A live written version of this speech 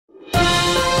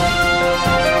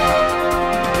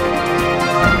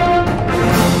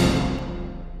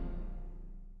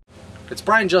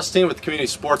Brian and Justine with the Community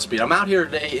Sports Beat. I'm out here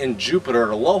today in Jupiter at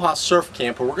Aloha Surf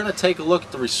Camp, where we're going to take a look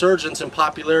at the resurgence and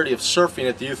popularity of surfing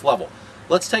at the youth level.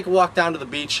 Let's take a walk down to the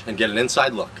beach and get an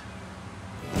inside look.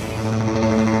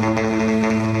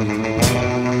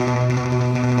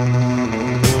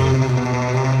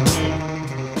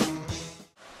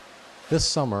 This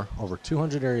summer, over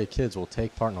 200 area kids will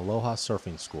take part in Aloha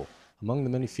Surfing School. Among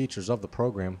the many features of the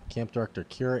program, Camp Director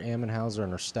Kyra Amenhauser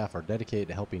and her staff are dedicated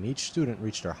to helping each student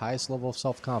reach their highest level of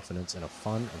self-confidence in a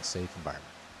fun and safe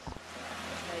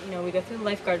environment. We go through the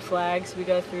lifeguard flags, we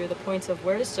go through the points of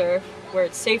where to surf, where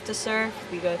it's safe to surf,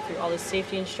 we go through all the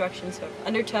safety instructions, so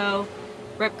undertow,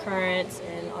 rip currents,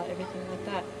 and everything like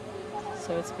that.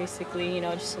 So it's basically,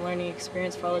 just a learning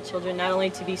experience for all the children, not only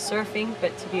to be surfing,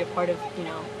 but to be a part of,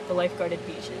 the lifeguarded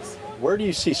beaches. Where do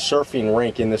you see surfing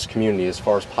rank in this community as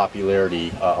far as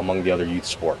popularity among the other youth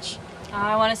sports?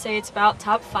 I want to say it's about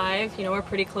top 5. We're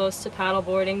pretty close to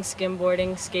paddleboarding,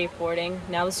 skimboarding, skateboarding.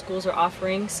 Now the schools are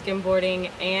offering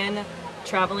skimboarding and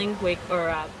traveling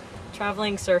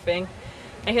surfing.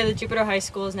 I hear that Jupiter High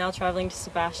School is now traveling to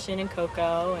Sebastian and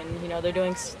Cocoa, and they're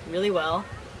doing really well.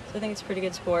 So I think it's a pretty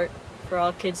good sport for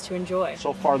all kids to enjoy.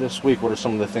 So far this week, what are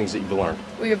some of the things that you've learned?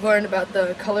 We have learned about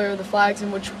the color of the flags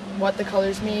and what the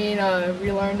colors mean.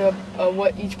 We learned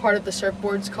what each part of the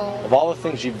surfboard's called. Of all the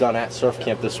things you've done at Surf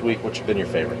Camp this week, which have been your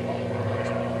favorite?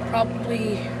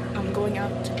 Probably going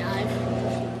out to dive.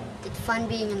 It's fun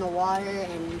being in the water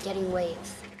and getting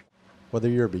waves. Whether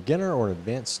you're a beginner or an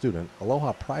advanced student,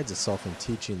 Aloha prides itself in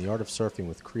teaching the art of surfing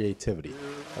with creativity,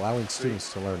 allowing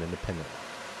students to learn independently.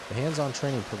 The hands-on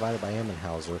training provided by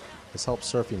Amenhauser has helped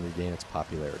surfing regain its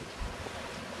popularity.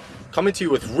 Coming to you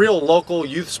with real local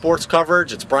youth sports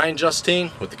coverage, it's Brian and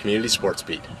Justine with the Community Sports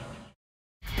Beat.